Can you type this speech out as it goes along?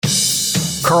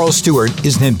Carl Stuart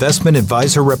is an investment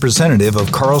advisor representative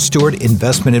of Carl Stuart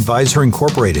Investment Advisor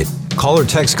Incorporated. Call or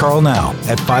text Carl now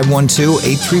at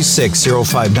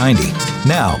 512-836-0590.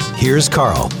 Now, here's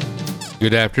Carl.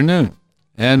 Good afternoon,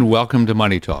 and welcome to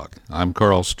Money Talk. I'm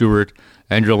Carl Stuart,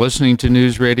 and you're listening to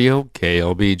News Radio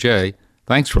KLBJ.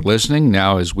 Thanks for listening.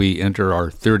 Now, as we enter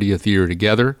our 30th year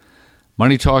together,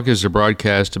 Money Talk is a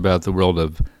broadcast about the world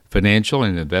of financial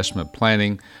and investment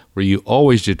planning, where you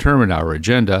always determine our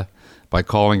agenda by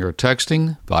calling or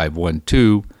texting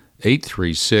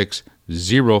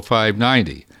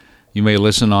 512-836-0590. You may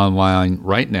listen online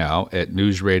right now at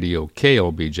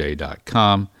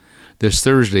newsradioklbj.com. This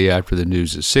Thursday after the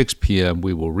news at 6 p.m.,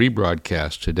 we will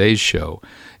rebroadcast today's show.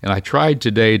 And I tried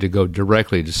today to go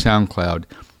directly to SoundCloud,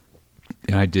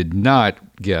 and I did not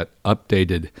get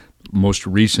updated most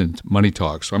recent Money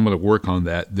Talk. So I'm going to work on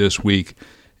that this week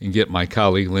and get my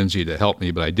colleague Lindsay to help me.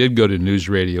 But I did go to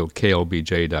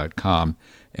newsradioklbj.com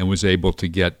and was able to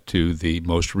get to the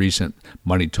most recent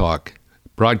Money Talk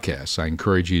broadcasts. I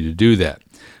encourage you to do that.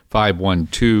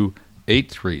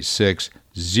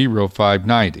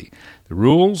 512-836-0590. The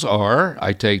rules are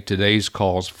I take today's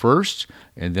calls first,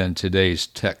 and then today's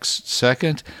text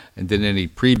second, and then any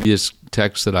previous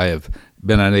texts that I have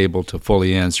been unable to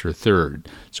fully answer third.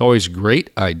 It's always a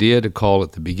great idea to call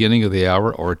at the beginning of the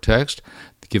hour or text,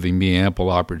 giving me ample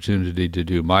opportunity to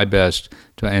do my best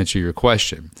to answer your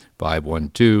question.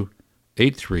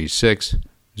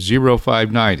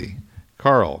 512-836-0590.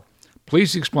 Carl,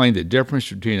 please explain the difference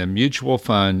between a mutual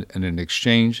fund and an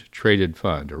exchange-traded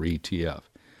fund, or ETF,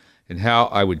 and how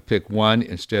I would pick one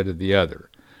instead of the other.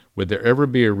 Would there ever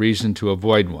be a reason to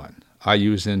avoid one? I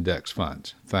use index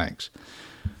funds. Thanks.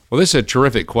 Well, this is a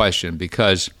terrific question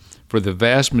because for the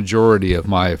vast majority of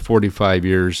my 45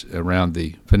 years around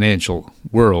the financial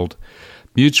world,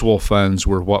 mutual funds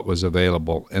were what was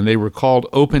available, and they were called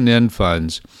open-end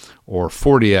funds or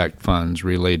 40 Act funds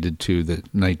related to the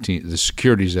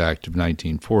Securities Act of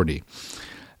 1940.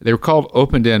 They were called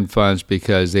open-end funds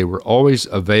because they were always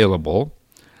available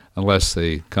unless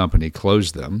the company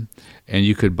closed them, and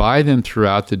you could buy them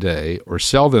throughout the day or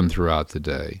sell them throughout the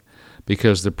day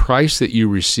because the price that you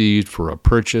received for a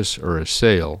purchase or a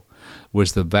sale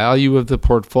was the value of the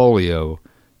portfolio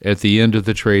at the end of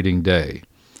the trading day.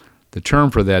 The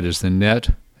term for that is the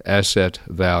net asset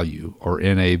value, or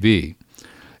NAV.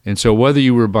 And so whether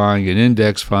you were buying an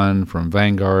index fund from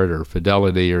Vanguard or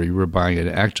Fidelity, or you were buying an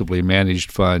actively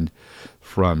managed fund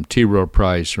from T. Rowe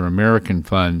Price or American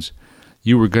Funds,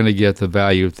 you were going to get the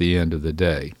value at the end of the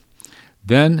day.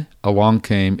 Then along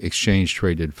came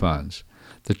exchange-traded funds.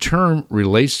 The term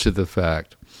relates to the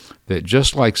fact that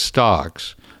just like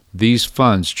stocks, these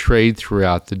funds trade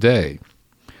throughout the day.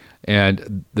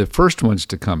 And the first ones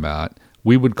to come out,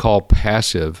 we would call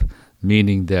passive,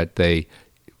 meaning that they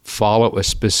follow a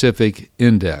specific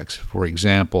index. For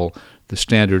example, the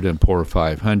Standard & Poor's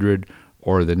 500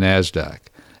 or the NASDAQ.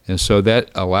 And so that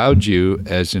allowed you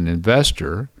as an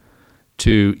investor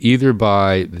to either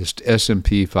buy this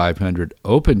S&P 500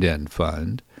 open-end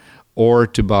fund or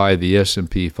to buy the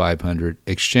S&P 500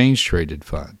 exchange-traded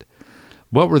fund.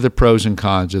 What were the pros and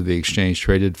cons of the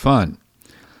exchange-traded fund?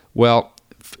 Well,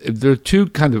 there are two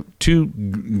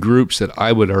groups that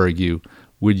I would argue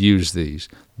would use these.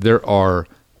 There are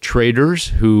traders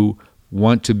who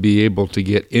want to be able to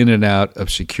get in and out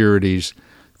of securities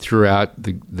throughout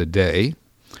the day,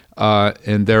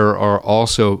 and there are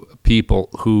also people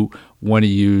who want to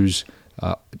use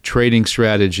trading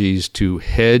strategies to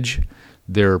hedge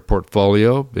their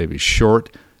portfolio, maybe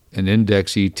short an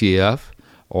index ETF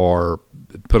or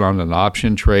put on an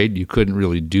option trade. You couldn't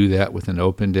really do that with an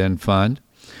open-end fund.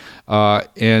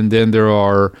 And then there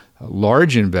are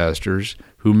large investors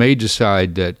who may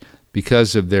decide that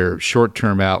because of their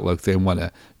short-term outlook, they want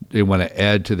to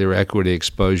add to their equity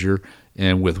exposure,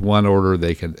 and with one order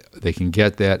they can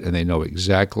get that, and they know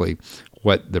exactly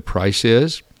what the price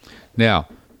is. Now,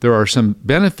 there are some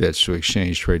benefits to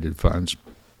exchange-traded funds.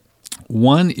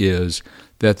 One is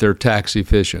that they're tax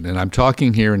efficient, and I'm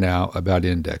talking here now about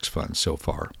index funds so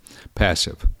far,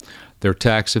 passive. They're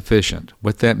tax efficient.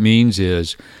 What that means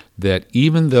is that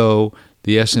even though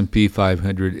the S&P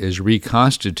 500 is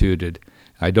reconstituted,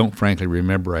 I don't frankly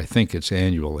remember, I think it's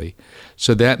annually,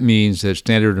 so that means that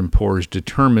Standard & Poor's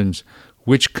determines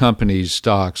which companies'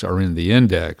 stocks are in the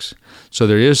index, so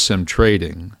there is some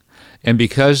trading. And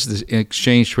because the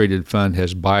exchange-traded fund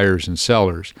has buyers and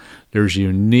sellers, there's a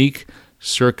unique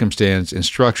circumstance and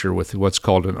structure with what's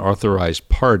called an authorized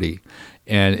party.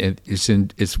 And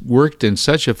it's worked in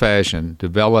such a fashion,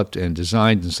 developed and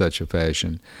designed in such a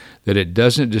fashion, that it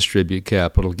doesn't distribute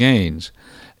capital gains.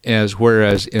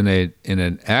 whereas in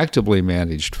an actively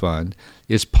managed fund,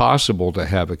 it's possible to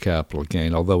have a capital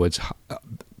gain, although it's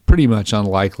pretty much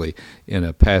unlikely in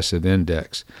a passive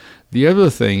index. The other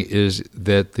thing is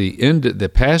that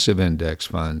the passive index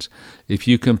funds, if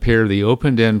you compare the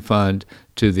open-end fund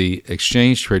to the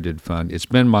exchange-traded fund, it's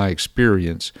been my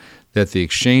experience that the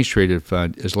exchange-traded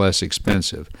fund is less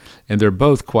expensive, and they're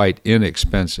both quite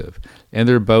inexpensive, and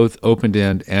they're both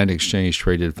open-end and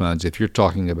exchange-traded funds. If you're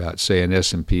talking about, say, an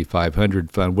S&P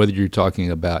 500 fund, whether you're talking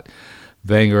about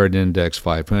Vanguard Index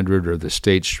 500 or the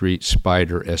State Street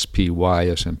SPDR SPY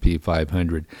S&P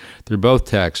 500, they're both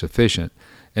tax efficient.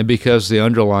 And because the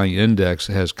underlying index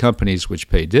has companies which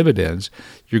pay dividends,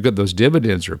 those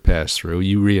dividends are passed through.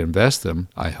 You reinvest them,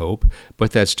 I hope,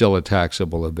 but that's still a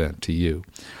taxable event to you.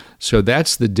 So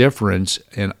that's the difference.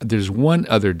 And there's one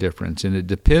other difference, and it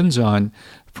depends on,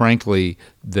 frankly,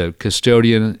 the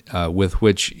custodian with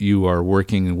which you are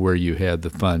working and where you have the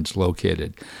funds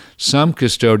located. Some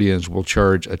custodians will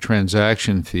charge a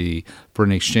transaction fee for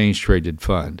an exchange-traded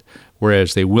fund,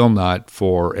 whereas they will not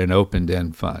for an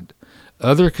open-end fund.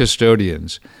 Other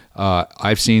custodians,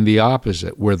 I've seen the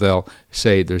opposite, where they'll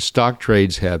say their stock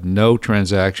trades have no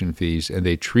transaction fees, and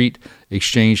they treat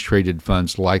exchange-traded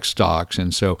funds like stocks,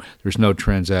 and so there's no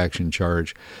transaction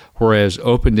charge. Whereas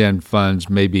open-end funds,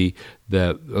 maybe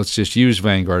let's just use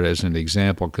Vanguard as an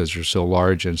example because they're so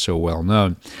large and so well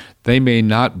known, they may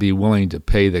not be willing to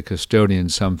pay the custodian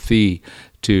some fee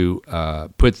to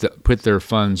put their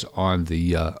funds on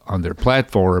their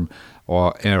platform,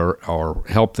 or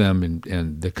help them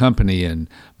in the company in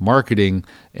marketing,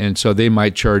 and so they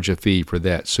might charge a fee for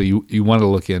that. So you want to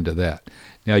look into that.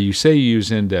 Now, you say you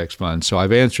use index funds, so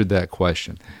I've answered that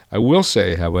question. I will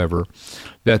say, however,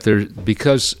 that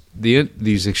because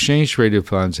these exchange-traded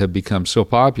funds have become so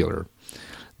popular,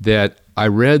 that I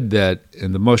read that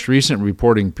in the most recent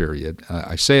reporting period,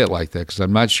 I say it like that because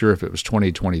I'm not sure if it was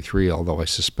 2023, although I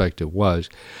suspect it was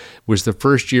the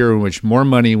first year in which more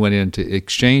money went into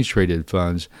exchange-traded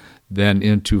funds than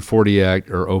into 40 Act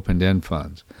or open-end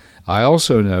funds. I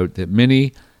also note that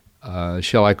many,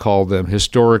 shall I call them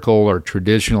historical or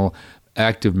traditional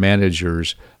active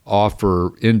managers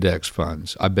offer index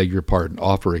funds.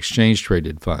 Offer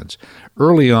exchange-traded funds.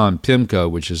 Early on, PIMCO,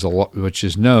 which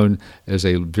is known as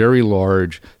a very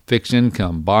large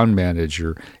fixed-income bond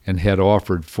manager and had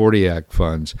offered 40 Act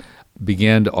funds,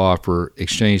 began to offer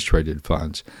exchange-traded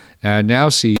funds. And I now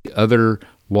see other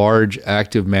large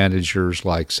active managers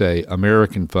like, say,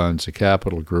 American Funds, a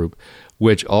Capital Group,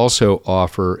 which also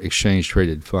offer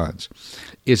exchange-traded funds.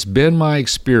 It's been my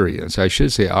experience, I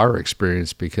should say our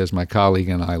experience, because my colleague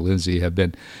and I, Lindsay, have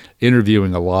been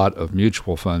interviewing a lot of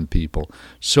mutual fund people.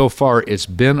 So far, it's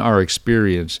been our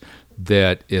experience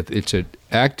that if it's a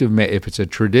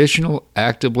traditional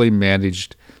actively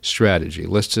managed strategy,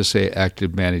 let's just say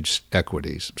active managed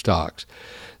equities, stocks,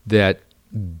 that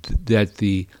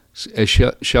the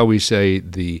shall we say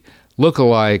the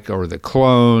lookalike or the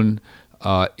clone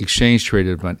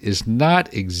exchange-traded fund is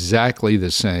not exactly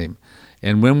the same.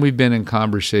 And when we've been in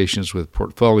conversations with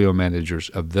portfolio managers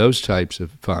of those types of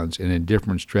funds and in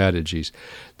different strategies,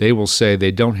 they will say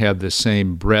they don't have the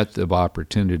same breadth of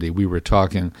opportunity. We were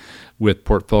talking with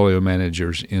portfolio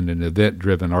managers in an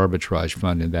event-driven arbitrage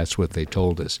fund, and that's what they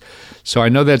told us. So I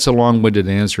know that's a long-winded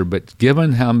answer, but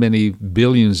given how many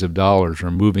billions of dollars are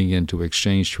moving into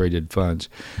exchange-traded funds,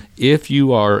 if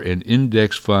you are an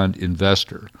index fund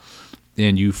investor,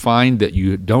 and you find that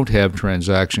you don't have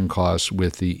transaction costs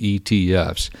with the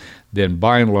ETFs, then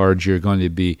by and large you're going to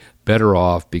be better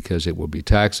off because it will be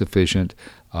tax efficient,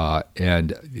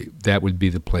 and that would be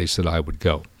the place that I would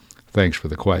go. Thanks for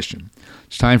the question.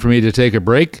 It's time for me to take a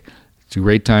break. It's a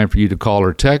great time for you to call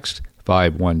or text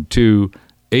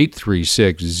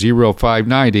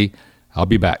 512-836-0590. I'll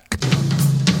be back.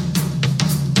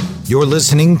 You're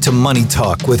listening to Money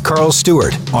Talk with Carl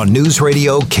Stewart on News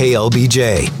Radio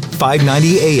KLBJ,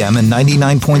 590 AM and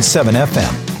 99.7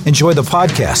 FM. Enjoy the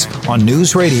podcast on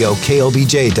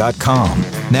newsradioklbj.com.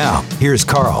 Now, here's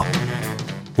Carl.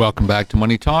 Welcome back to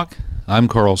Money Talk. I'm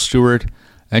Carl Stewart,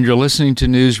 and you're listening to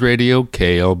News Radio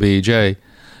KLBJ.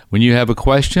 When you have a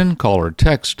question, call or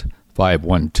text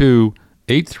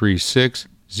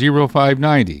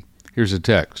 512-836-0590. Here's a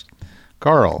text.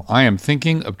 Carl, I am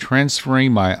thinking of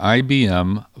transferring my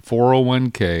IBM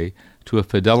 401k to a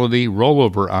Fidelity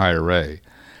rollover IRA,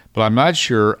 but I'm not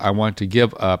sure I want to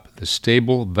give up the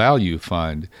stable value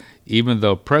fund, even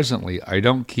though presently I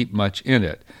don't keep much in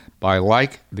it, but I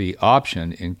like the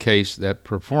option in case that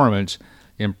performance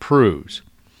improves.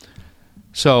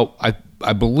 So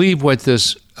I believe what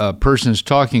this person is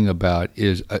talking about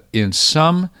is in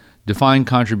some defined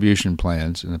contribution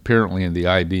plans, and apparently in the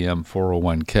IBM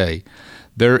 401k,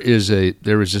 there is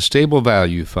a stable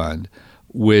value fund,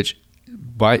 which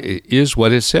is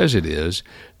what it says it is.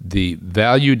 The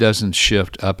value doesn't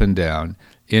shift up and down,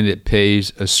 and it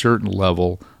pays a certain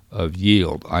level of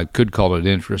yield. I could call it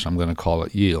interest. I'm going to call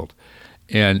it yield.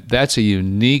 And that's a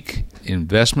unique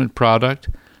investment product.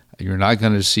 You're not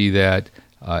going to see that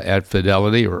at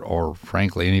Fidelity or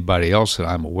frankly, anybody else that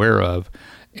I'm aware of.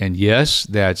 And yes,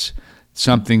 that's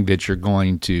something that you're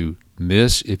going to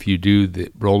miss if you do the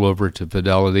rollover to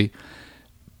Fidelity.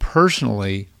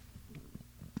 Personally,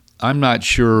 I'm not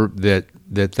sure that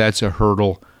that's a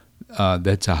hurdle,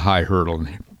 that's a high hurdle.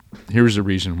 And here's the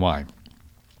reason why.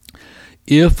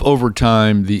 If over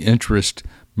time the interest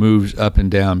moves up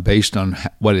and down based on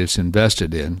what it's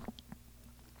invested in,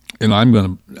 and I'm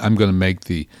going to make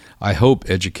the, I hope,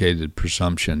 educated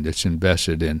presumption that's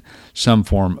invested in some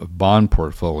form of bond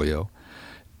portfolio,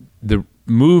 the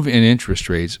move in interest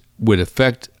rates would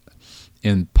affect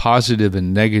in positive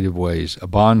and negative ways a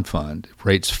bond fund. If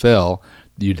rates fell,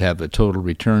 you'd have a total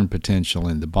return potential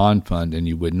in the bond fund, and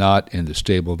you would not in the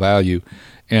stable value,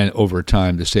 and over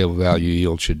time the stable value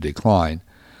yield should decline.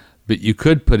 But you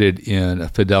could put it in a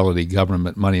Fidelity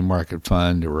government money market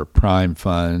fund or a prime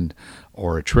fund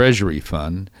or a treasury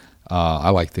fund. I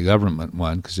like the government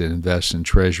one because it invests in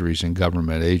treasuries and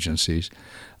government agencies,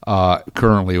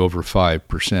 currently over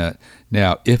 5%.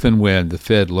 Now, if and when the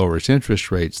Fed lowers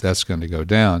interest rates, that's going to go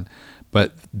down,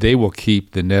 but they will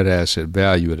keep the net asset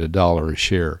value at $1 a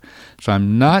share. So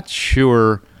I'm not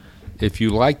sure if you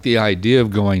like the idea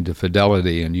of going to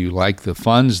Fidelity and you like the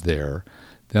funds there,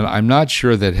 then I'm not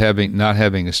sure that not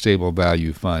having a stable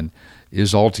value fund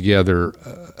is altogether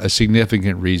a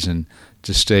significant reason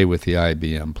to stay with the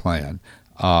IBM plan.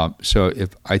 So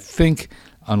if I think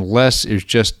unless it's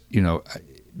just,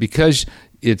 because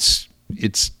it's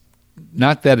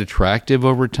not that attractive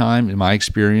over time, in my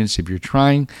experience, if you're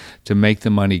trying to make the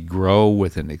money grow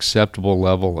with an acceptable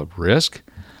level of risk,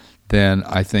 then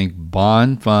I think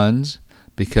bond funds,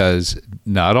 because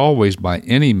not always by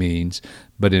any means,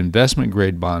 but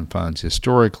investment-grade bond funds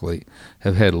historically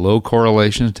have had low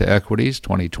correlations to equities,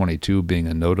 2022 being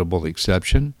a notable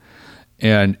exception.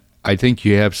 And I think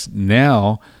you have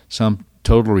now some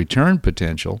total return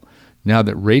potential now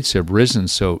that rates have risen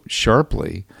so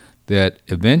sharply that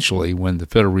eventually when the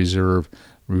Federal Reserve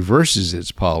reverses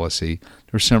its policy,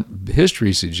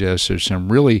 history suggests there's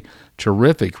some really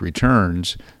terrific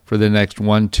returns for the next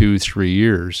 1, 2, 3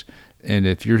 years. And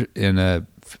if you're in a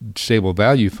stable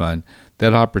value fund,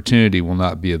 that opportunity will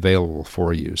not be available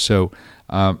for you. So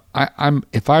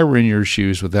if I were in your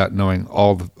shoes without knowing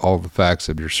all the facts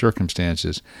of your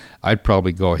circumstances, I'd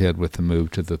probably go ahead with the move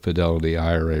to the Fidelity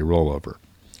IRA rollover.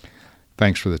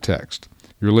 Thanks for the text.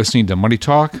 You're listening to Money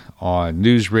Talk on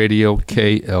News Radio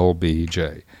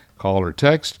KLBJ. Call or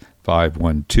text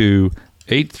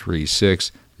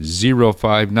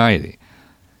 512-836-0590.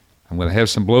 I'm going to have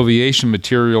some bloviation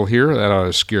material here that ought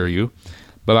to scare you.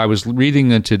 But I was reading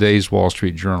in today's Wall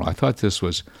Street Journal. I thought this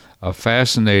was a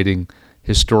fascinating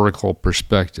historical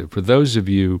perspective. For those of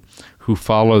you who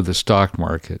follow the stock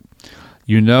market,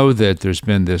 you know that there's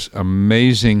been this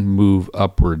amazing move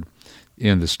upward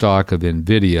in the stock of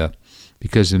NVIDIA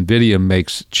because NVIDIA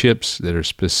makes chips that are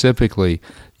specifically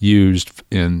used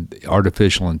in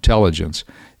artificial intelligence.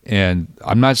 And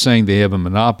I'm not saying they have a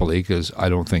monopoly because I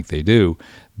don't think they do,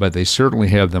 but they certainly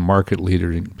have the market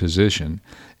leading position.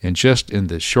 And just in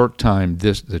the short time,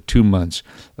 the 2 months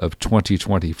of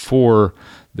 2024,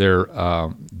 they're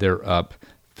up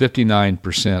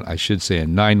 59%. I should say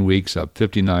in 9 weeks, up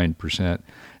 59%,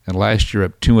 and last year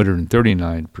up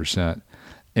 239%.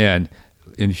 And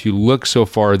if you look so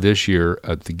far this year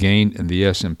at the gain in the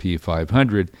S&P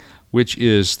 500, which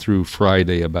is through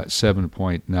Friday about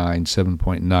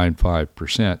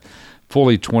 7.95%,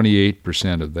 fully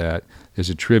 28% of that is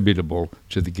attributable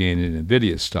to the gain in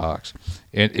NVIDIA stocks.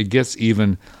 And it gets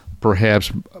even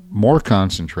perhaps more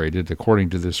concentrated, according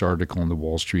to this article in the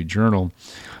Wall Street Journal,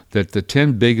 that the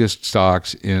 10 biggest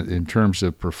stocks in terms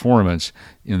of performance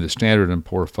in the Standard &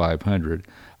 Poor's 500,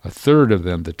 a third of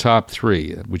them, the top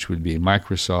three, which would be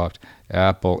Microsoft,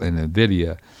 Apple, and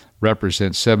NVIDIA,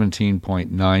 represent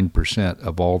 17.9%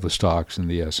 of all the stocks in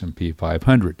the S&P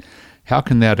 500. How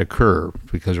can that occur?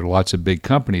 Because there are lots of big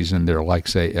companies in there, like,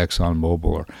 say, ExxonMobil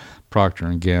or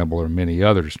Procter & Gamble or many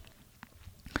others.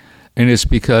 And it's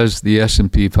because the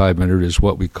S&P 500 is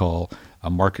what we call a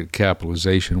market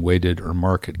capitalization weighted or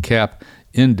market cap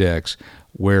index,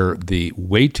 where the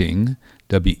weighting,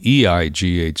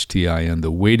 WEIGHTIN,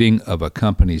 the weighting of a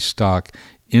company's stock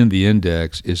in the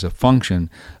index is a function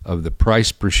of the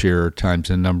price per share times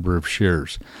the number of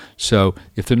shares. So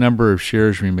if the number of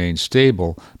shares remains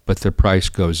stable, but the price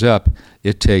goes up,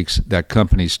 that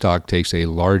company's stock takes a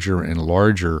larger and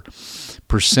larger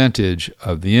percentage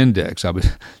of the index.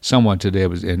 Someone today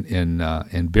was in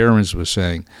Barron's was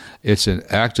saying it's an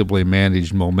actively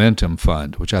managed momentum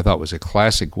fund, which I thought was a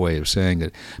classic way of saying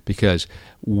it, because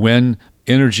when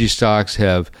energy stocks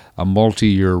have a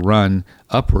multi-year run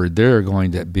upward, they're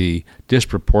going to be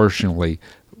disproportionately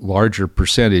larger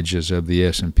percentages of the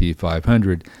S&P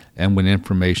 500, and when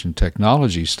information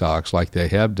technology stocks, like they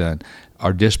have done,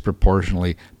 are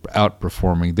disproportionately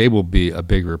outperforming, they will be a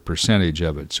bigger percentage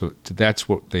of it. So that's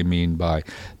what they mean by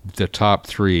the top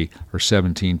three are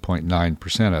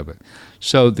 17.9% of it.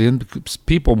 So then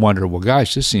people wonder, well,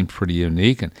 gosh, this seems pretty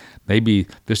unique, and maybe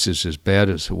this is as bad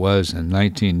as it was in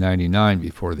 1999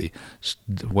 before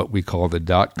what we call the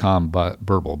dot-com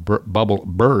bubble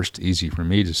burst, easy for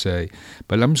me to say.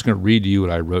 But I'm just going to read to you what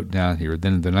I wrote down here.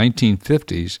 Then in the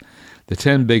 1950s, the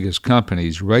 10 biggest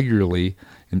companies regularly,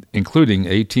 including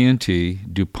AT&T,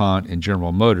 DuPont, and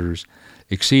General Motors,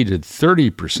 exceeded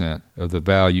 30% of the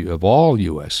value of all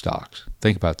U.S. stocks.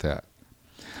 Think about that.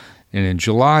 And in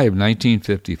July of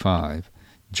 1955,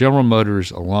 General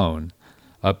Motors alone,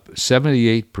 up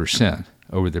 78%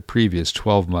 over the previous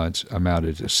 12 months,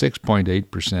 amounted to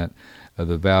 6.8% of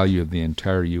the value of the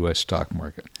entire U.S. stock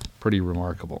market. Pretty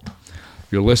remarkable.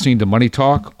 You're listening to Money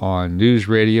Talk on News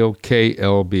Radio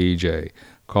KLBJ.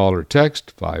 Call or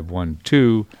text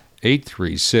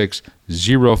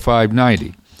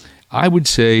 512-836-0590. I would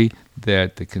say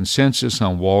that the consensus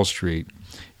on Wall Street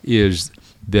is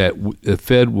that the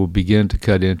Fed will begin to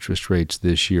cut interest rates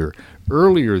this year.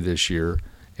 Earlier this year,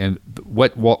 and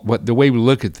what the way we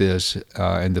look at this,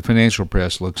 and the financial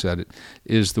press looks at it,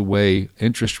 is the way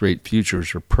interest rate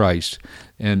futures are priced.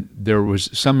 And there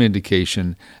was some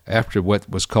indication after what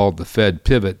was called the Fed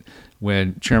pivot,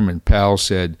 when Chairman Powell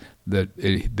said that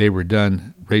they were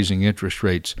done raising interest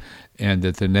rates and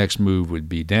that the next move would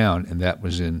be down, and that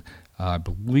was in, I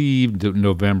believe,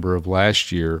 November of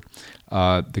last year.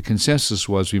 The consensus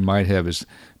was we might have,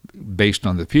 based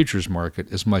on the futures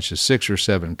market, as much as 6 or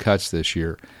 7 cuts this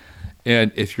year.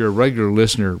 And if you're a regular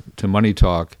listener to Money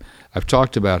Talk, I've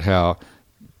talked about how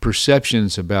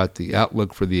perceptions about the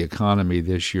outlook for the economy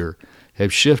this year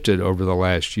have shifted over the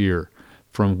last year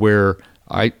from where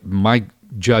my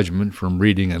judgment from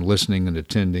reading and listening and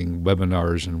attending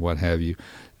webinars and what have you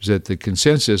is that the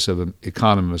consensus of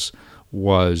economists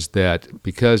was that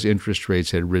because interest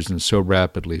rates had risen so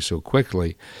rapidly, so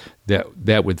quickly,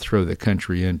 that would throw the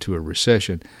country into a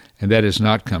recession, and that has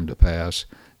not come to pass.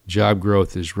 Job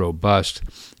growth is robust,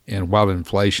 and while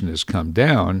inflation has come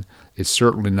down, it's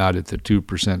certainly not at the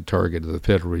 2% target of the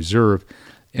Federal Reserve.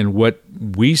 And what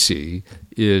we see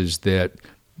is that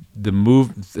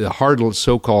the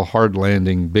so-called hard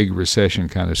landing, big recession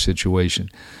kind of situation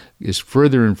is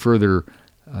further and further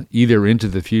either into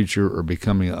the future or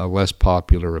becoming a less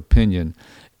popular opinion,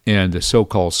 and the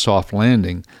so-called soft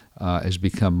landing has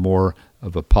become more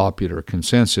of a popular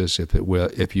consensus,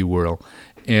 if you will,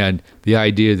 and the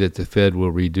idea that the Fed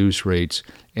will reduce rates.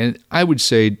 And I would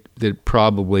say that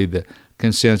probably the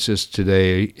consensus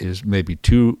today is maybe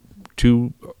two,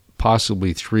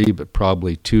 possibly 3, but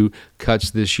probably 2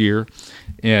 cuts this year,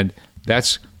 and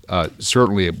that's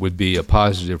certainly it would be a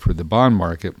positive for the bond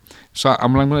market. So what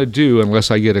I'm going to do, unless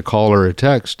I get a call or a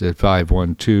text at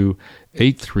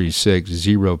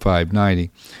 512-836-0590,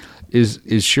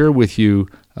 is share with you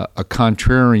a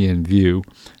contrarian view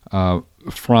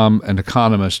from an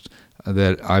economist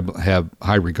that I have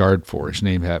high regard for. His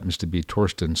name happens to be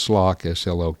Torsten Slok,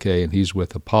 S-L-O-K, and he's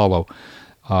with Apollo.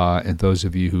 And those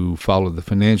of you who follow the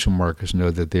financial markets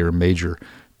know that they are major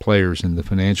players in the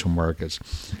financial markets.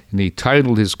 And he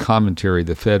titled his commentary,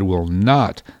 "The Fed Will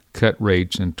Not Cut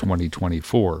Rates in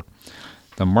 2024.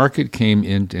 The market came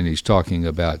in, and he's talking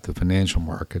about the financial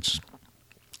markets,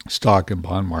 stock and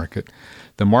bond market.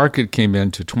 The market came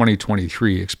into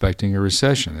 2023 expecting a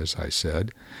recession, as I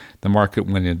said. The market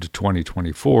went into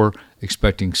 2024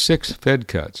 expecting 6 Fed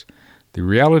cuts. The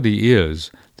reality is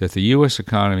that the U.S.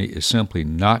 economy is simply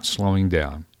not slowing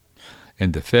down.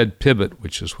 And the Fed pivot,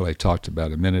 which is what I talked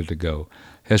about a minute ago,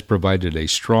 has provided a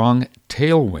strong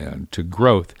tailwind to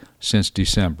growth since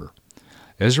December.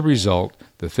 As a result,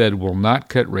 the Fed will not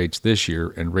cut rates this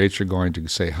year, and rates are going to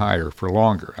stay higher for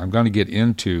longer." I'm going to get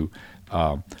into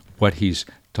what he's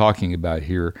talking about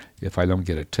here if I don't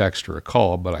get a text or a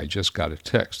call, but I just got a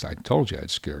text. I told you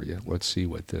I'd scare you. Let's see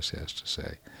what this has to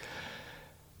say.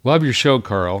 "Love your show,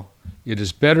 Carl. It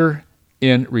is better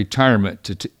in retirement.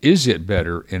 Is it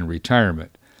better in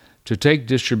retirement to take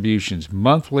distributions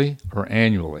monthly or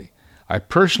annually. I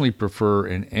personally prefer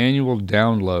an annual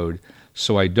download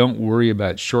so I don't worry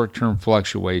about short-term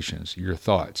fluctuations. Your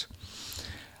thoughts?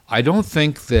 I don't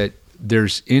think that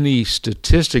there's any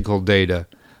statistical data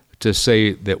to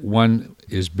say that one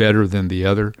is better than the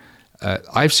other.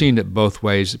 I've seen it both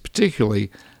ways,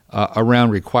 particularly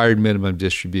around required minimum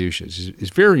distributions. It's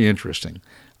very interesting.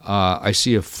 I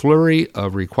see a flurry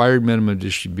of required minimum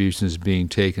distributions being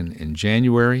taken in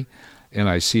January, and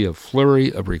I see a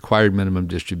flurry of required minimum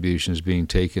distributions being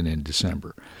taken in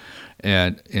December.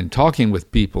 And in talking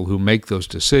with people who make those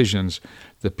decisions,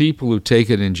 the people who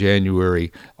take it in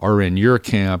January are in your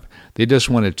camp. They just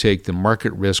want to take the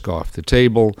market risk off the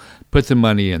table, put the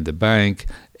money in the bank,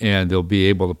 and they'll be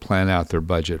able to plan out their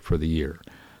budget for the year.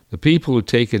 The people who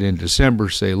take it in December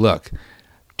say, look,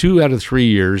 2 out of 3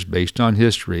 years, based on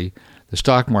history, the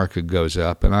stock market goes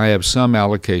up, and I have some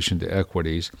allocation to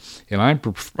equities, and I'm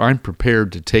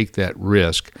prepared to take that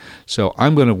risk, so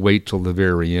I'm going to wait till the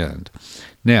very end.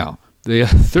 Now, the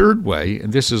third way,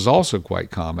 and this is also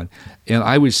quite common, and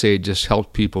I would say it just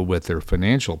helps people with their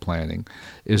financial planning,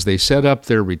 is they set up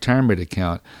their retirement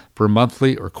account for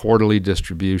monthly or quarterly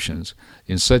distributions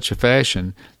in such a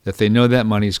fashion that they know that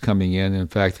money's coming in. In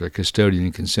fact, their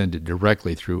custodian can send it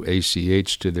directly through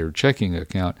ACH to their checking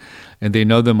account, and they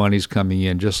know the money's coming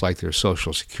in just like their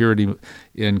Social Security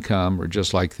income or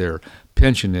just like their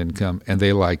pension income, and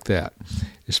they like that.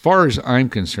 As far as I'm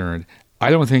concerned, I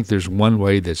don't think there's one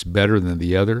way that's better than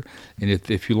the other, and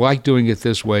if you like doing it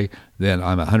this way, then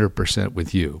I'm 100%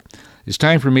 with you. It's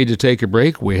time for me to take a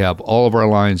break. We have all of our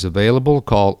lines available.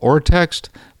 Call or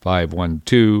text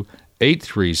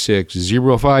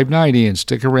 512-836-0590 and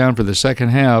stick around for the second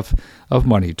half of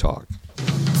Money Talk.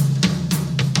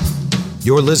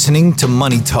 You're listening to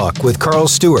Money Talk with Carl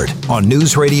Stewart on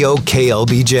News Radio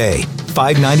KLBJ,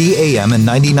 590 AM and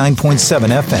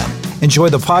 99.7 FM. Enjoy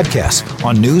the podcast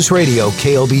on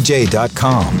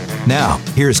newsradioklbj.com. Now,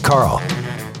 here's Carl.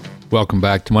 Welcome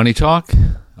back to Money Talk.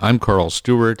 I'm Carl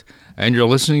Stewart, and you're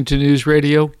listening to News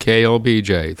Radio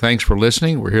KLBJ. Thanks for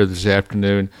listening. We're here this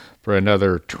afternoon for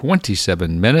another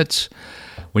 27 minutes.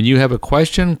 When you have a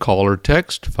question, call or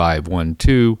text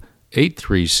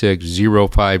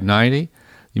 512-836-0590.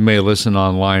 You may listen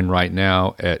online right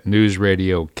now at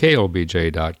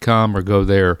newsradioklbj.com or go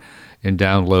there and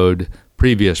download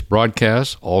previous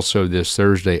broadcasts. Also, this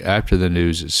Thursday after the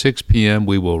news at 6 p.m.,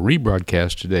 we will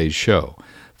rebroadcast today's show,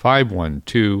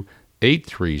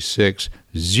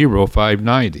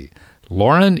 512-836-0590.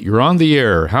 Lauren, you're on the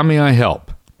air. How may I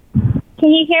help? Can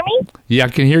you hear me? Yeah, I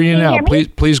can hear you now.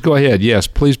 Please go ahead. Yes,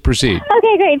 please proceed.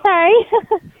 Okay, great. Sorry.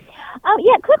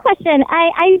 Quick question.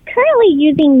 I'm currently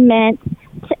using Mint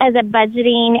as a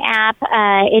budgeting app.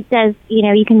 It does,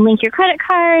 you can link your credit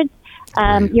cards,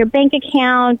 your bank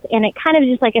account, and it kind of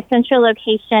just like a central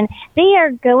location. They are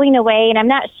going away, and I'm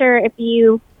not sure if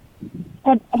you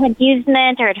had used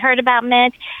Mint or had heard about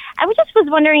Mint. I was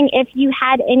wondering if you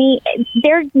had any.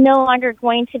 They're no longer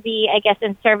going to be, I guess,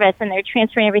 in service, and they're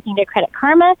transferring everything to Credit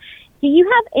Karma. Do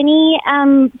you have any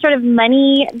sort of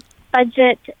money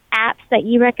budget apps that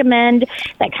you recommend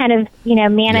that kind of,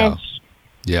 manage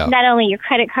not only your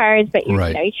credit cards, but your,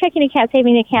 your checking account,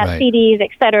 saving account, CDs, et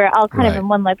cetera, all kind of in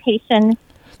one location?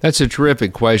 That's a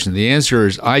terrific question. The answer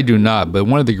is I do not. But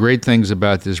one of the great things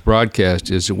about this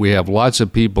broadcast is that we have lots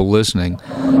of people listening,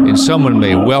 and someone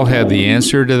may well have the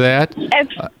answer to that.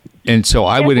 And so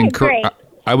I would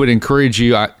encourage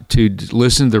you to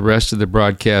listen to the rest of the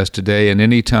broadcast today, and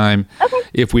anytime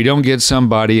if we don't get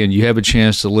somebody and you have a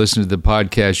chance to listen to the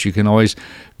podcast, you can always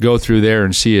go through there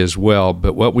and see as well.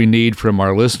 But what we need from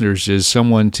our listeners is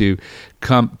someone to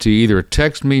come to either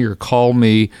text me or call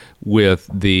me with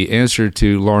the answer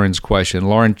to Lauren's question.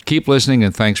 Lauren, keep listening,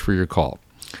 and thanks for your call.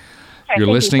 You're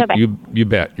listening. You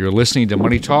bet. You're listening to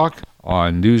Money Talk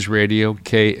on News Radio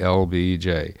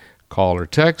KLBJ. Call or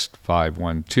text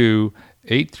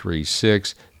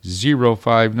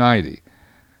 512-836-0590.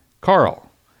 Carl,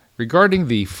 regarding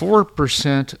the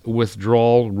 4%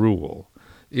 withdrawal rule,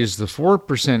 is the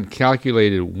 4%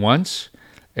 calculated once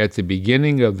at the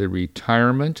beginning of the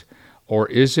retirement, or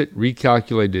is it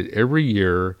recalculated every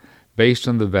year based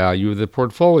on the value of the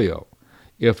portfolio?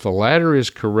 If the latter is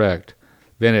correct,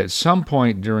 then at some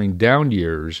point during down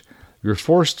years, your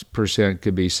 4%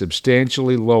 could be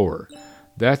substantially lower.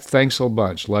 Thanks a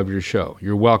bunch. Love your show.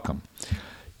 You're welcome.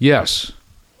 Yes,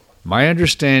 my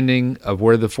understanding of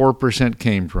where the 4%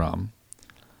 came from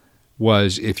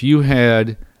was if you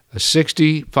had a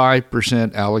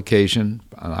 65% allocation,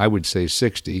 I would say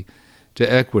 60,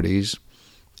 to equities,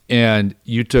 and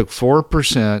you took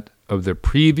 4% of the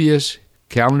previous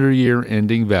calendar year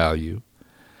ending value,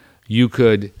 you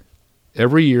could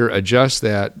every year adjust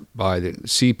that by the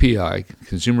CPI,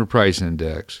 Consumer Price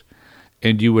Index,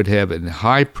 and you would have a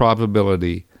high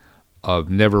probability of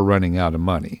never running out of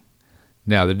money.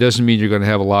 Now, that doesn't mean you're going to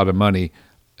have a lot of money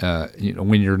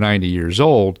when you're 90 years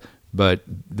old, but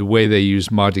the way they use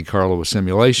Monte Carlo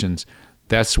simulations,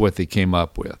 that's what they came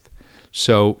up with.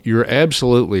 So you're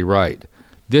absolutely right.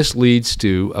 This leads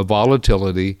to a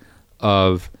volatility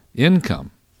of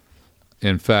income.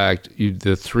 In fact,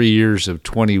 the 3 years of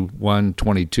 21,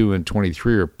 22, and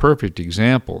 23 are perfect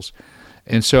examples.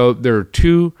 And so there are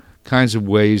two kinds of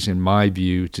ways, in my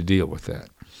view, to deal with that.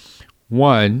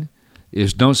 One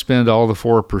is don't spend all the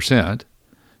 4%,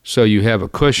 so you have a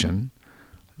cushion,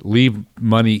 leave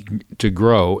money to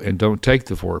grow, and don't take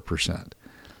the 4%.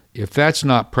 If that's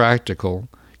not practical,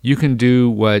 you can do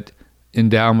what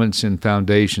endowments and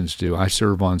foundations do. I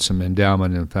serve on some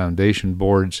endowment and foundation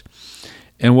boards,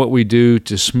 and what we do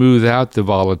to smooth out the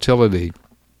volatility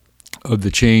of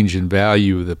the change in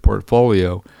value of the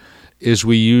portfolio is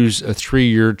we use a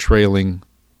 3-year trailing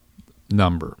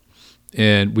number.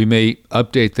 And we may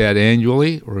update that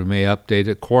annually or we may update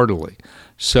it quarterly.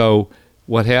 So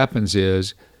what happens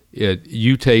is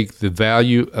you take the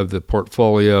value of the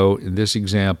portfolio, in this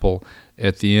example,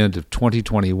 at the end of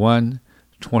 2021,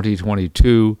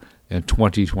 2022, and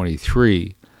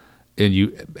 2023, and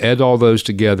you add all those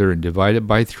together and divide it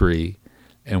by 3,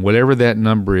 and whatever that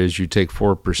number is, you take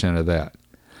 4% of that.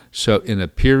 So in a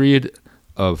period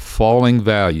of falling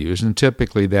values, and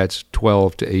typically that's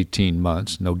 12 to 18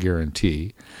 months, no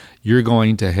guarantee, you're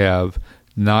going to have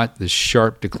not the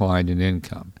sharp decline in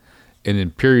income. And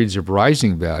in periods of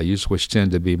rising values, which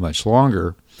tend to be much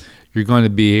longer, you're going to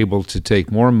be able to take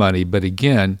more money, but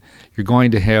again, you're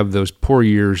going to have those poor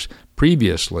years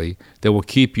previously that will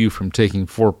keep you from taking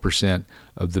 4%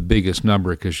 of the biggest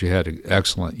number because you had an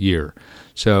excellent year.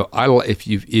 So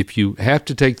if you have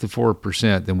to take the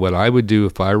 4%, then what I would do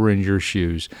if I were in your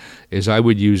shoes is I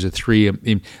would use a 3. I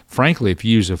mean, frankly, if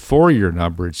you use a 4-year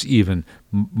number, it's even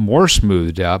more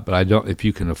smoothed out, but I don't, if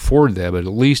you can afford that, but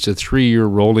at least a 3-year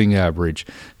rolling average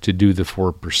to do the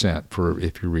 4% for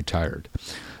if you're retired.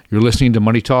 You're listening to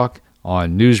Money Talk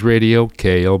on News Radio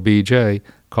KLBJ.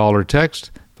 Call or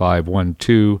text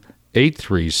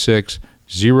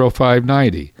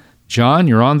 512-836-0590. John,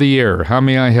 you're on the air. How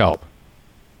may I help?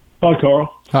 Hi,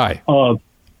 Carl. Hi. I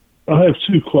have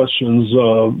two questions.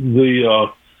 The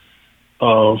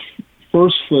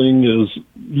first thing is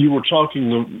you were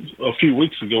talking a few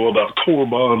weeks ago about core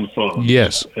bond funds.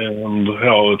 Yes. And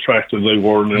how attractive they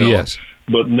were now. Yes.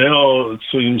 But now it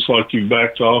seems like you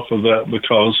backed off of that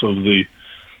because of the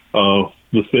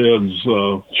Fed's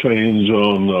change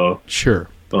on sure.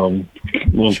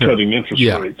 Cutting interest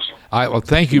rates. Well,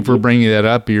 thank you for bringing that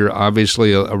up. You're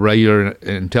obviously a regular,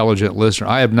 intelligent listener.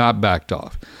 I have not backed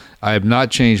off. I have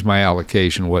not changed my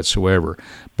allocation whatsoever.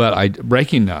 But I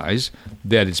recognize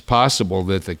that it's possible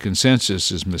that the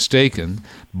consensus is mistaken.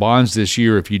 Bonds this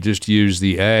year, if you just use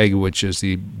the AG, which is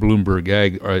the Bloomberg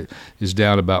AG, is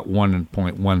down about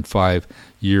 1.15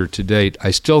 year to date.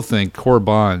 I still think core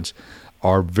bonds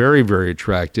are very, very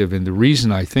attractive. And the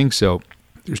reason I think so,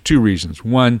 there's two reasons.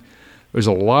 One, there's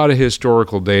a lot of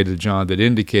historical data, John, that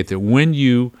indicate that when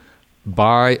you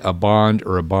buy a bond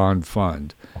or a bond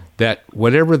fund, that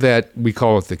whatever that, we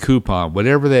call it the coupon,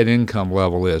 whatever that income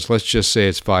level is, let's just say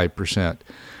it's 5%,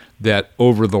 that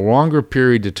over the longer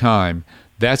period of time,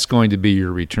 that's going to be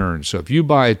your return. So if you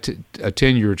buy a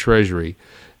 10-year treasury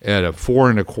at a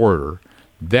 4.25%,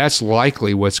 that's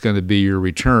likely what's going to be your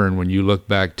return when you look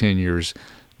back 10 years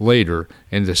later,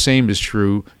 and the same is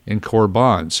true in core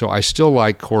bonds. So I still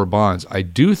like core bonds. I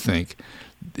do think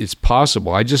it's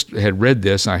possible. I just had read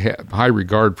this, and I have high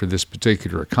regard for this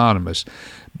particular economist,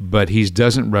 but he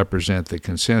doesn't represent the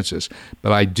consensus.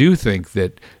 But I do think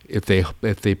that if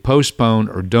they postpone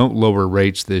or don't lower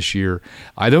rates this year,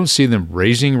 I don't see them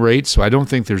raising rates, so I don't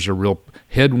think there's a real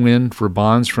headwind for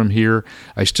bonds from here.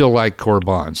 I still like core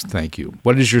bonds. Thank you.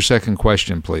 What is your second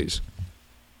question, please?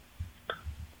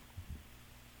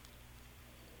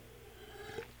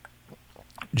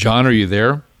 John, are you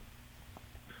there?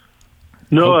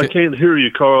 No, okay. I can't hear you,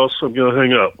 Carl, so I'm going to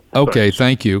hang up. Okay,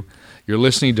 thank you. You're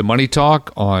listening to Money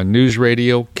Talk on News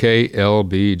Radio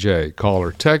KLBJ. Call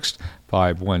or text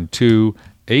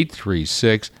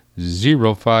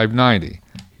 512-836-0590.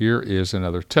 Here is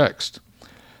another text.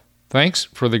 Thanks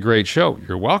for the great show.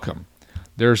 You're welcome.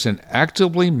 There's an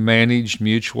actively managed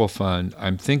mutual fund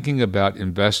I'm thinking about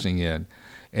investing in,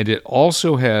 and it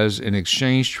also has an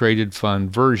exchange-traded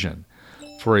fund version.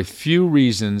 For a few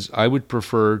reasons, I would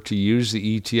prefer to use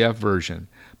the ETF version,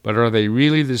 but are they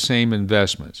really the same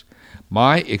investments?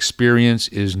 My experience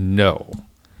is no.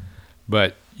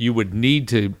 But you would need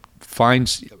to find,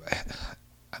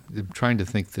 I'm trying to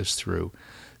think this through.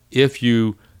 If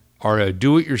you are a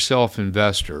do-it-yourself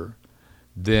investor,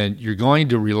 then you're going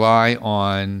to rely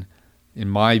on, in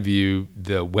my view,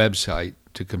 the website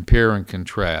to compare and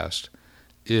contrast.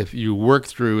 If you work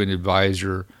through an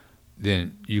advisor,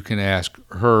 then you can ask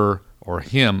her or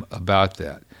him about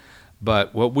that.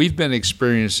 But what we've been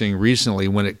experiencing recently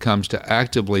when it comes to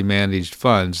actively managed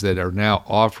funds that are now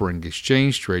offering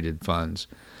exchange-traded funds,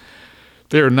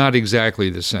 they're not exactly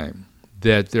the same.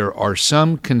 That there are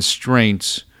some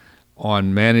constraints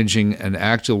on managing an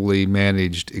actively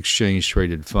managed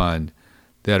exchange-traded fund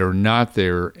that are not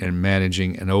there in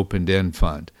managing an open-end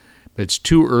fund. But it's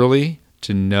too early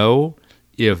to know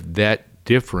if that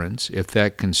difference, if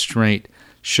that constraint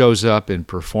shows up in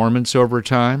performance over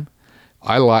time.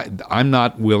 I'm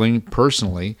not willing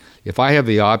personally, if I have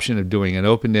the option of doing an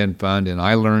open-end fund and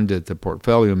I learned that the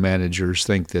portfolio managers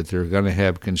think that they're going to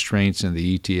have constraints in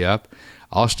the ETF,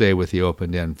 I'll stay with the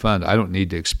open-end fund. I don't need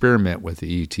to experiment with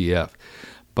the ETF.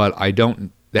 But I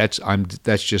don't. That's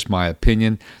just my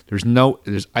opinion.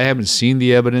 I haven't seen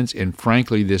the evidence, and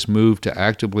frankly, this move to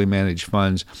actively manage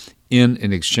funds in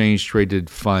an exchange-traded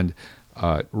fund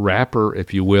wrapper,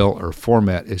 if you will, or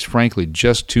format is frankly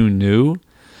just too new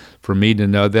for me to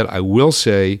know that. I will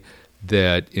say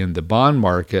that in the bond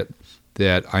market,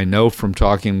 that I know from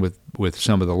talking with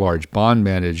some of the large bond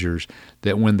managers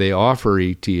that when they offer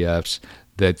ETFs,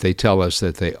 that they tell us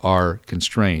that they are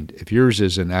constrained. If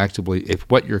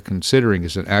what you're considering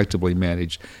is an actively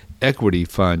managed equity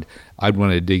fund, I'd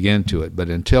want to dig into it. But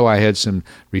until I had some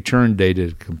return data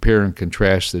to compare and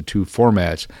contrast the two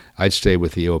formats, I'd stay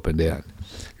with the open end.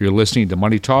 You're listening to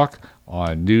Money Talk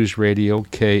on News Radio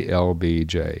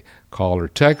KLBJ. Call or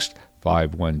text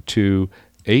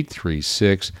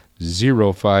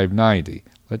 512-836-0590.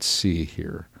 Let's see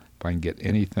here if I can get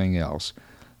anything else.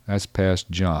 That's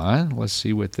past John. Let's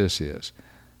see what this is.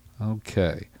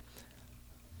 Okay.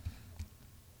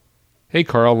 Hey,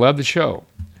 Carl, love the show.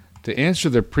 To answer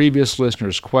the previous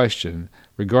listener's question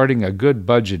regarding a good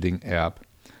budgeting app,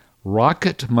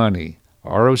 Rocket Money,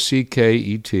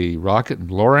 R-O-C-K-E-T, Rocket,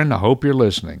 Lauren, I hope you're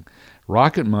listening.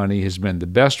 Rocket Money has been the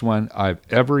best one I've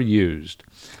ever used.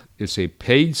 It's a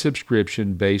paid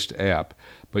subscription-based app,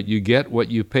 but you get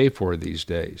what you pay for these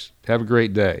days. Have a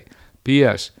great day.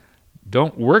 P.S.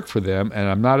 Don't work for them, and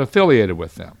I'm not affiliated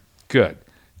with them. Good.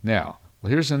 Now,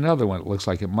 here's another one. It looks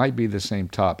like it might be the same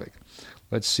topic.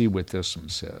 Let's see what this one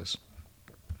says.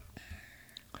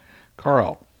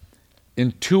 Carl,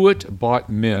 Intuit bought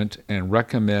Mint and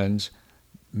recommends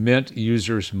Mint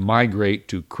users migrate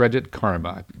to Credit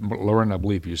Karma. Lauren, I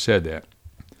believe you said that,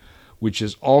 which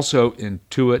is also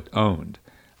Intuit owned.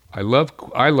 I love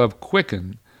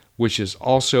Quicken, which is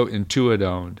also Intuit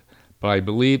owned, but I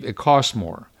believe it costs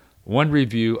more. One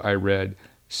review I read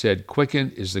said Quicken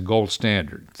is the gold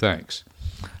standard. Thanks.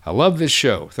 I love this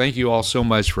show. Thank you all so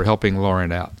much for helping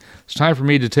Lauren out. It's time for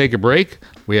me to take a break.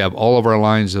 We have all of our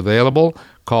lines available.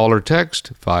 Call or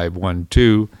text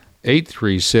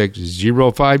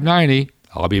 512-836-0590.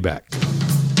 I'll be back.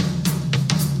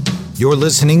 You're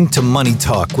listening to Money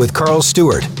Talk with Carl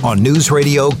Stewart on News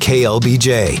Radio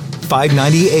KLBJ,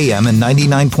 590 AM and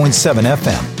 99.7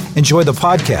 FM. Enjoy the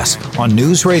podcast on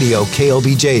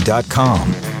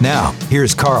newsradioklbj.com. Now,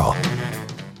 here's Carl.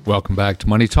 Welcome back to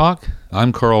Money Talk.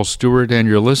 I'm Carl Stewart, and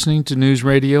you're listening to News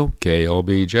Radio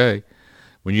KLBJ.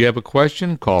 When you have a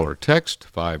question, call or text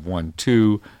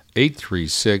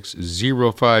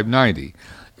 512-836-0590.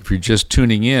 If you're just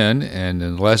tuning in, and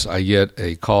unless I get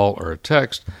a call or a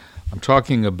text, I'm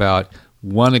talking about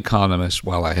one economist,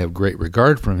 while I have great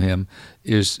regard from him,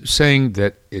 is saying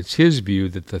that it's his view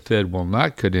that the Fed will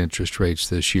not cut interest rates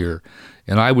this year.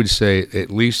 And I would say,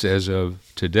 at least as of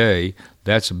today,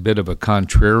 that's a bit of a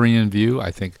contrarian view.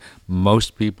 I think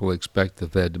most people expect the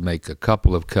Fed to make a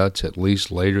couple of cuts at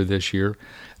least later this year.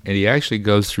 And he actually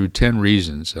goes through 10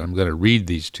 reasons. And I'm going to read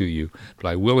these to you, but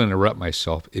I will interrupt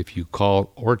myself if you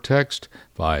call or text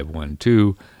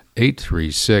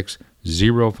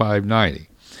 512-836-0590.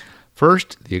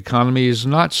 First, the economy is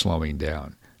not slowing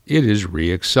down. It is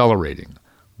reaccelerating.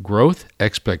 Growth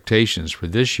expectations for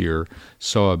this year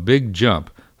saw a big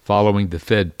jump following the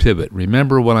Fed pivot.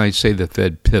 Remember when I say the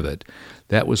Fed pivot,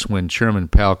 that was when Chairman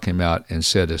Powell came out and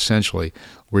said essentially,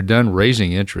 we're done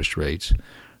raising interest rates.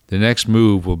 The next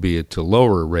move will be to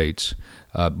lower rates,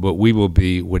 but we will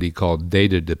be what he called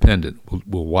data dependent.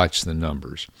 We'll watch the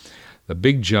numbers. The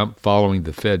big jump following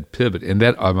the Fed pivot, and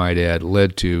that, I might add,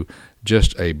 led to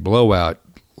just a blowout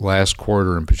last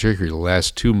quarter, and particularly the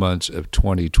last 2 months of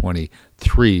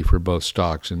 2023 for both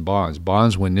stocks and bonds.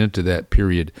 Bonds went into that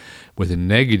period with a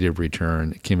negative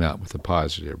return, came out with a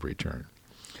positive return.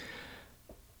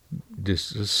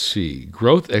 Let's see.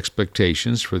 Growth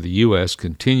expectations for the U.S.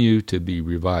 continue to be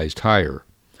revised higher.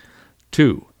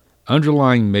 2.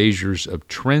 Underlying measures of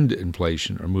trend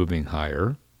inflation are moving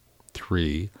higher.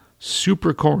 3.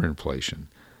 Super core inflation,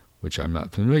 which I'm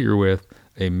not familiar with,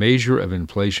 a measure of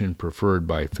inflation preferred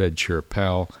by Fed Chair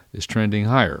Powell, is trending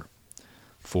higher.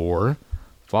 4.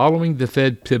 Following the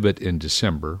Fed pivot in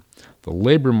December, the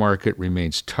labor market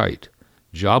remains tight.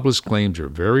 Jobless claims are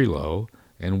very low,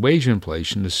 and wage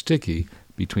inflation is sticky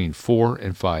between 4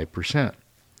 and 5%.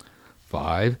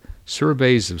 5.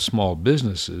 Surveys of small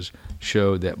businesses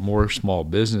show that more small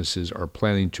businesses are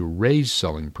planning to raise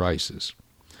selling prices.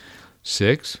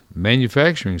 6.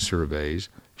 Manufacturing surveys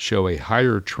show a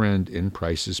higher trend in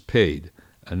prices paid,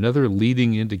 another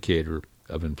leading indicator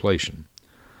of inflation.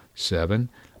 7.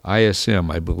 ISM,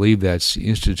 I believe that's the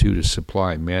Institute of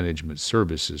Supply Management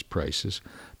Services prices.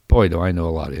 Boy, do I know a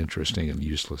lot of interesting and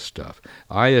useless stuff.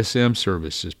 ISM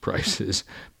services prices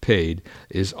paid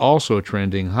is also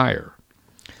trending higher.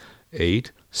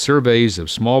 8. Surveys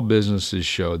of small businesses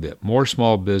show that more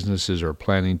small businesses are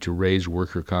planning to raise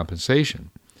worker compensation.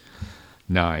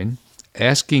 9.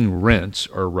 Asking rents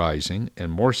are rising,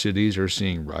 and more cities are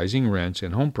seeing rising rents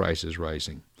and home prices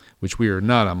rising, which we are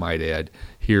not, I might add.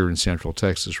 Here in Central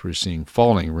Texas, we're seeing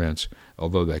falling rents,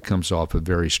 although that comes off a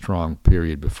very strong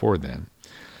period before then.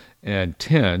 And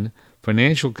 10,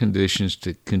 financial conditions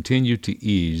to continue to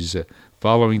ease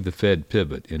following the Fed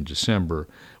pivot in December,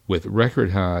 with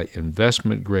record-high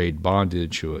investment-grade bond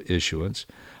issuance,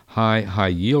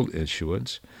 high-yield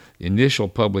issuance, initial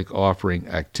public offering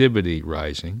activity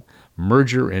rising,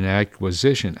 merger and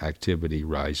acquisition activity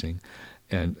rising,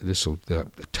 and this will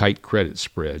tight credit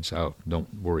spreads.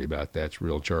 Don't worry about that; it's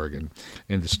real jargon.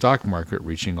 And the stock market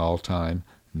reaching all-time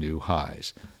new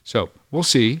highs. So we'll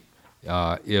see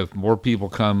if more people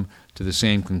come to the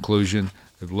same conclusion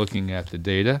of looking at the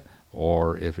data,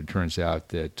 or if it turns out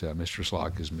that Mr.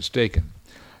 Slock is mistaken.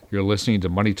 You're listening to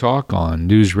Money Talk on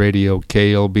News Radio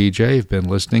KLBJ. You've been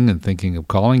listening and thinking of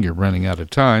calling. You're running out of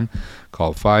time.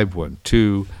 Call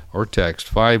 512 or text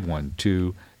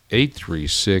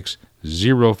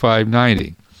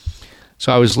 512-836-0590.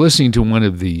 So I was listening to one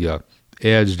of the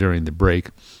ads during the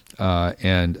break,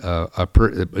 and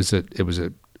it was a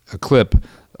clip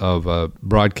of a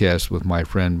broadcast with my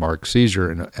friend Mark Caesar,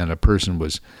 and a person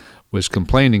was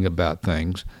complaining about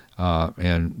things.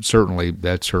 And certainly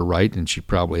that's her right, and she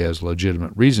probably has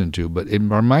legitimate reason to, but it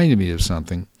reminded me of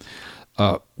something,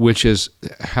 which is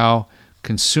how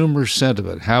consumer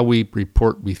sentiment, how we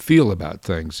feel about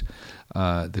things.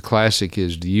 The classic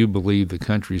is, do you believe the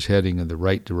country's heading in the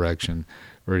right direction,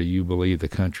 or do you believe the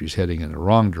country's heading in the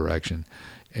wrong direction?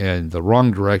 And the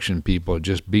wrong direction people are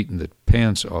just beating the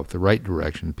pants off the right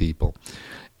direction people.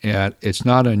 And it's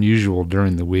not unusual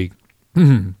during the week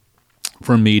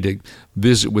for me to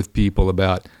visit with people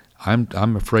about,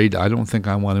 I'm afraid, I don't think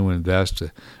I want to invest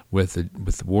with the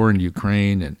war in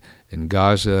Ukraine and in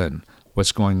Gaza and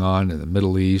what's going on in the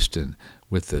Middle East, and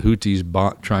with the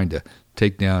Houthis trying to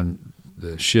take down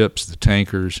the ships, the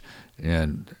tankers,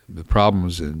 and the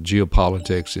problems in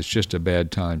geopolitics. It's just a bad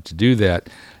time to do that,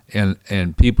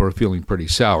 and people are feeling pretty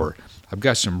sour. I've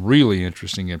got some really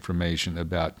interesting information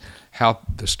about how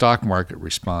the stock market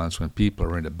responds when people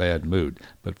are in a bad mood.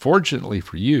 But fortunately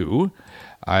for you,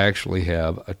 I actually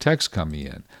have a text coming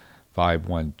in,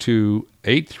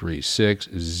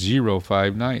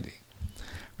 512-836-0590.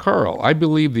 Carl, I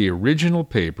believe the original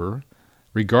paper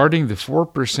regarding the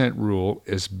 4% rule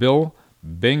is Bill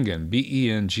Bengen,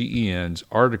 B-E-N-G-E-N's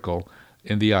article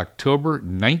in the October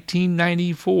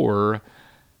 1994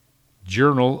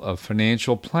 Journal of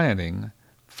Financial Planning,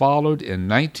 followed in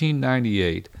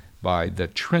 1998 by the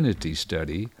Trinity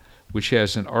Study, which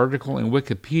has an article in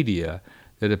Wikipedia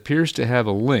that appears to have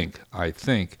a link, I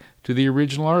think, to the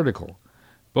original article.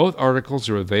 Both articles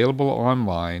are available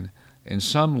online, and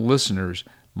some listeners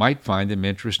might find them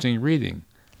interesting reading.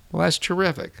 Well, that's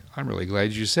terrific. I'm really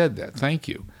glad you said that. Thank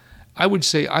you. I would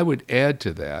say I would add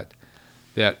to that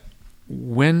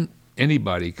when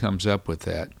anybody comes up with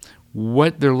that,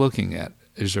 what they're looking at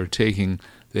is they're taking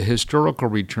the historical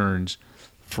returns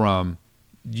from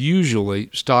usually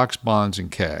stocks, bonds, and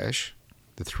cash,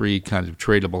 the three kinds of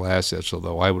tradable assets,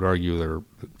 although I would argue there are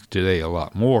today a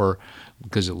lot more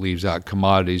because it leaves out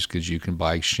commodities, because you can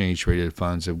buy exchange-traded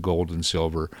funds of gold and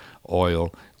silver,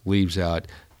 oil, leaves out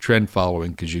trend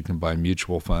following because you can buy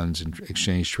mutual funds and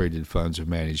exchange-traded funds of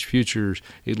managed futures.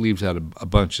 It leaves out a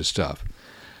bunch of stuff.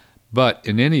 but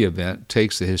in any event,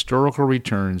 takes the historical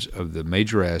returns of the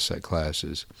major asset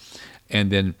classes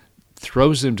and then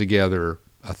throws them together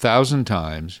 1,000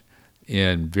 times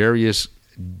in various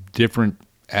different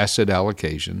asset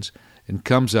allocations and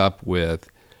comes up with,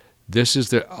 this is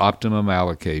the optimum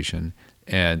allocation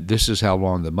and this is how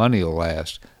long the money will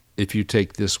last if you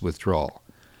take this withdrawal.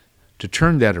 To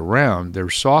turn that around,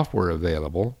 there's software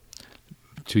available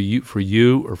to you, for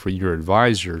you or for your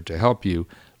advisor, to help you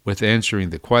with answering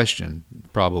the question,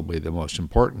 probably the most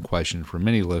important question for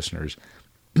many listeners,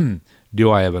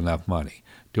 do I have enough money?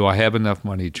 Do I have enough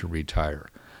money to retire?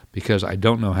 Because I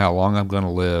don't know how long I'm going to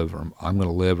live,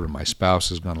 or my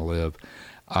spouse is going to live.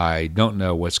 I don't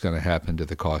know what's going to happen to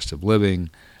the cost of living.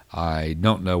 I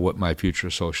don't know what my future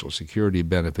Social Security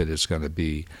benefit is going to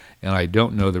be, and I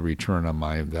don't know the return on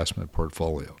my investment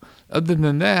portfolio. Other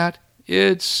than that,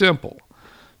 it's simple.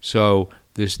 So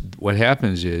what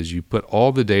happens is you put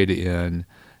all the data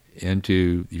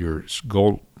into your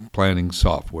goal planning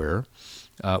software,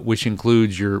 which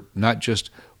includes your not just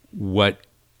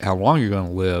how long you're going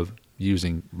to live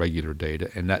using regular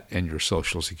data and your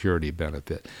Social Security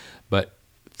benefit, but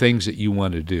things that you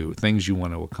want to do, things you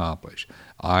want to accomplish.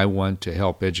 I want to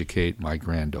help educate my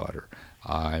granddaughter.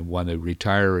 I want to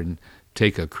retire and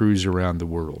take a cruise around the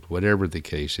world, whatever the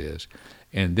case is.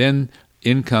 And then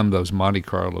in come those Monte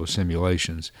Carlo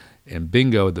simulations, and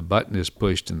bingo, the button is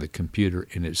pushed in the computer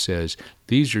and it says,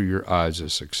 these are your odds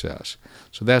of success.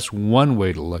 So that's one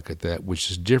way to look at that, which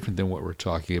is different than what we're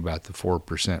talking about, the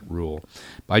 4% rule.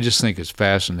 But I just think it's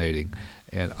fascinating,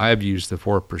 and I've used the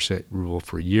 4% rule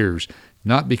for years,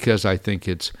 not because I think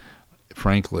it's,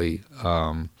 frankly,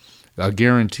 a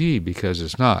guarantee, because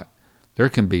it's not. There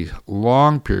can be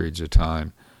long periods of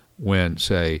time when,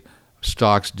 say,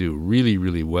 stocks do really,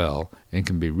 really well, and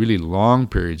can be really long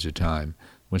periods of time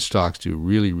when stocks do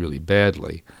really, really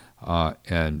badly.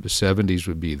 And the 70s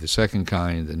would be the second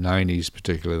kind, the 90s,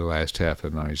 particularly the last half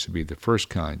of the 90s, would be the first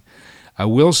kind. I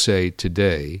will say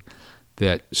today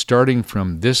that starting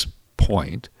from this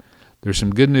point, there's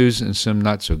some good news and some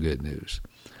not so good news.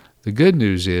 The good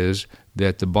news is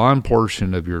that the bond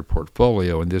portion of your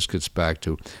portfolio, and this gets back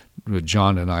to what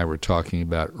John and I were talking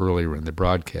about earlier in the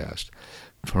broadcast,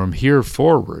 from here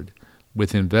forward,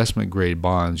 with investment-grade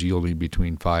bonds yielding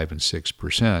between 5 and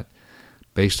 6%,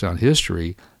 based on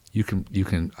history, you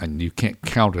can't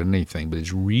count on anything, but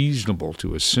it's reasonable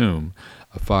to assume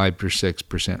a 5 to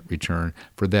 6% return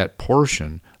for that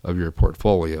portion of your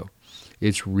portfolio.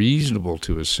 It's reasonable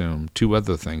to assume two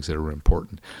other things that are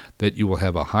important, that you will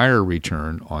have a higher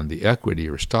return on the equity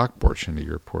or stock portion of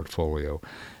your portfolio,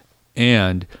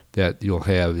 and that you'll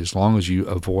have, as long as you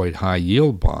avoid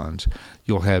high-yield bonds,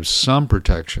 you'll have some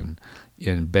protection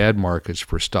in bad markets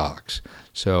for stocks.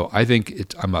 So I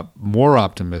think I'm more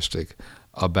optimistic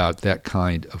about that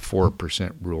kind of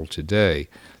 4% rule today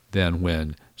than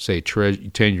when, say,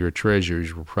 10-year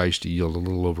treasuries were priced to yield a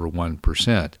little over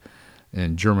 1%,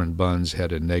 and German bunds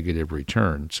had a negative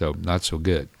return, so not so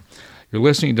good. You're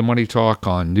listening to Money Talk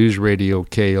on News Radio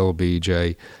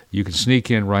KLBJ. You can sneak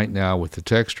in right now with the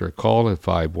text or call at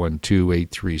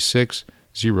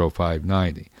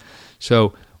 512-836-0590.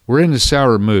 So we're in a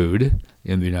sour mood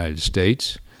in the United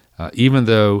States. Even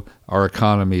though our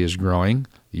economy is growing,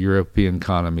 the European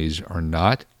economies are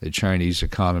not. The Chinese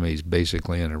economy is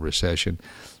basically in a recession.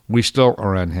 We still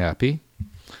are unhappy,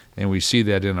 and we see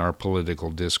that in our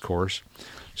political discourse.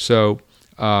 So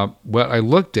what I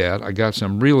looked at, I got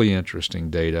some really interesting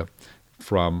data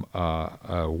from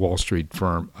a Wall Street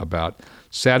firm about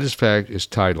it's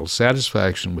titled,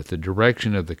 Satisfaction with the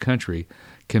Direction of the Country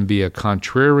Can Be a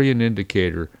Contrarian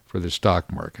Indicator for the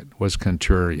Stock Market. What's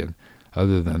contrarian?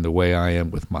 Other than the way I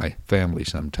am with my family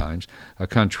sometimes. A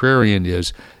contrarian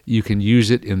is you can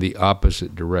use it in the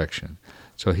opposite direction.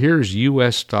 So here's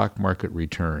U.S. stock market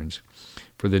returns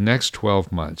for the next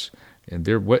 12 months. And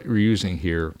what we're using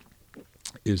here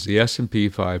is the S&P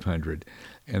 500,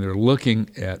 and they're looking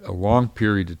at a long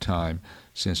period of time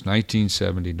since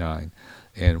 1979.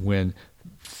 And when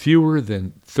fewer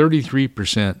than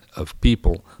 33% of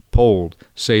people polled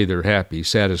say they're happy,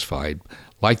 satisfied,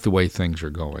 like the way things are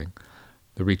going,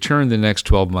 the return the next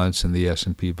 12 months in the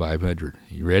S&P 500,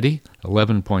 you ready?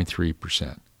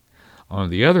 11.3%. On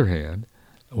the other hand,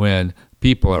 when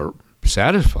people are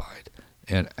satisfied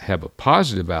and have a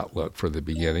positive outlook for the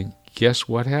beginning, guess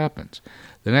what happens?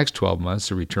 The next 12 months,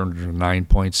 the return is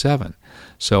 9.7.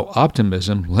 So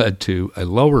optimism led to a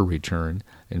lower return,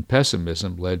 and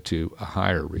pessimism led to a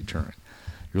higher return.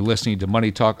 You're listening to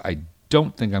Money Talk. I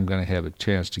don't think I'm going to have a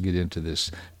chance to get into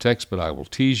this text, but I will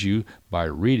tease you by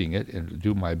reading it and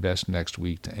do my best next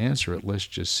week to answer it. Let's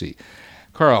just see.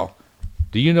 Carl,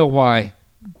 do you know why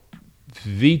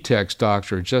VTech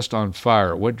stocks are just on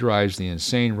fire. What drives the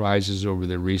insane rises over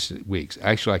the recent weeks?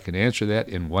 Actually, I can answer that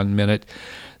in 1 minute.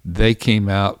 They came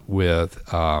out with,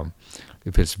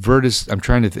 if it's Virtus,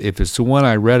 if it's the one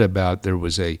I read about, there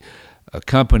was a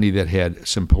company that had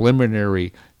some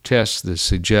preliminary tests that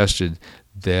suggested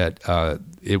that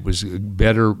it was a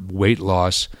better weight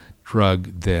loss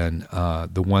drug than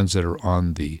the ones that are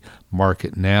on the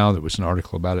market now. There was an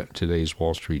article about it in today's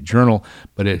Wall Street Journal,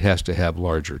 but it has to have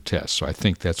larger tests. So I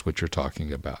think that's what you're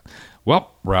talking about.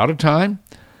 Well, we're out of time.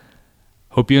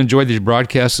 Hope you enjoyed this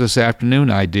broadcast this afternoon.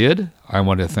 I did. I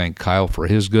want to thank Kyle for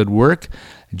his good work.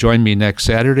 Join me next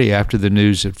Saturday after the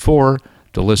news at 4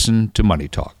 to listen to Money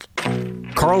Talk.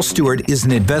 Carl Stuart is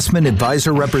an investment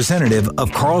advisor representative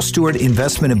of Carl Stuart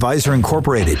Investment Advisor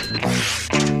Incorporated.